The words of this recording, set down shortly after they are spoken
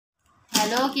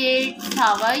Hello kids,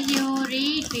 how are you?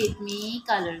 Read with me.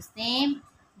 Colors name: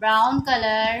 brown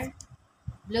color,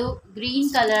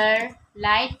 green color,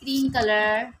 light green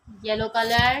color, yellow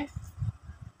color,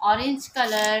 orange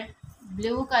color,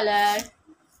 blue color,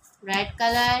 red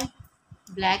color,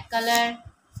 black color,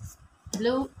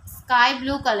 sky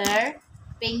blue color,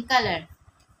 pink color.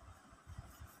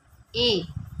 A.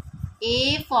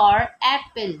 A for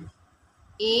apple.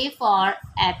 A for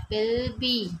apple.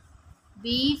 B.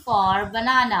 B for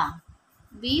banana.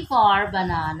 B for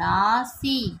banana.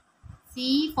 C.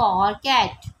 C for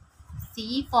cat.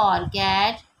 C for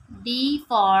cat. D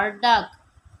for duck.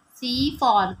 C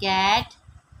for cat.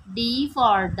 D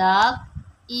for duck.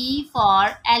 E for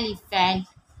elephant.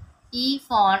 E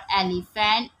for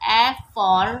elephant. F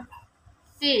for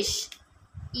fish.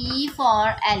 E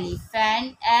for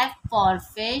elephant. F for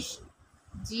fish.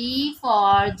 G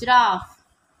for giraffe.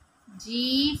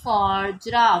 G for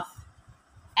giraffe.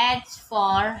 H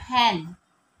for hen.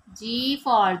 G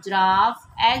for giraffe.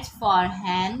 H for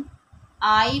hen.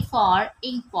 I for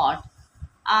inkpot.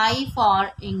 I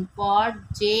for inkpot.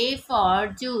 J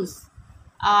for juice.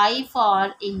 I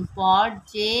for inkpot.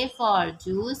 J for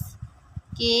juice.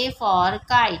 K for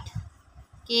kite.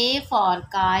 K for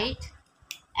kite.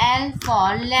 L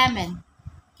for lemon.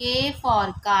 K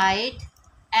for kite.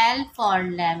 L for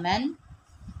lemon.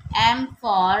 M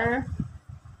for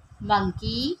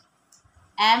monkey.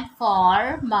 M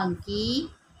for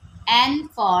monkey. N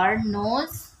for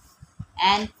nose.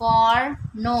 N for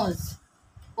nose.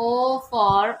 O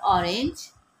for orange.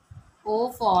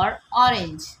 O for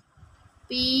orange.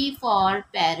 P for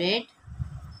parrot.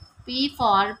 P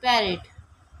for parrot.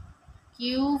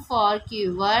 Q for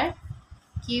quiver.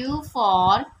 Q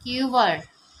for quiver.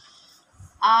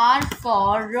 R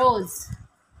for rose.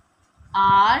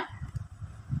 R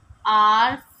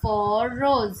for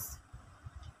rose.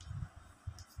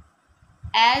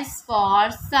 S for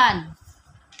sun.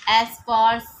 S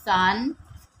for sun.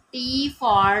 T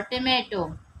for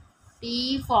tomato.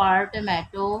 T for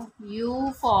tomato.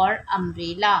 U for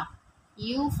umbrella.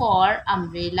 U for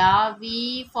umbrella.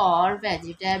 V for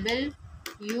vegetable.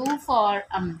 U for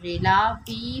umbrella.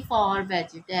 V for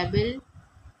vegetable.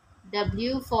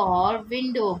 W for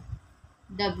window.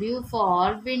 W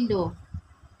for window.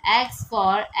 X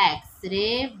for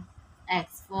X-ray.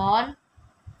 X for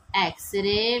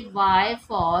X-ray. Y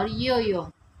for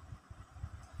yo-yo.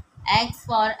 X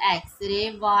for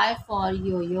X-ray. Y for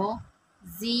yo-yo.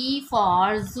 Z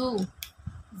for zoo.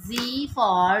 Z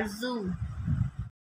for zoo.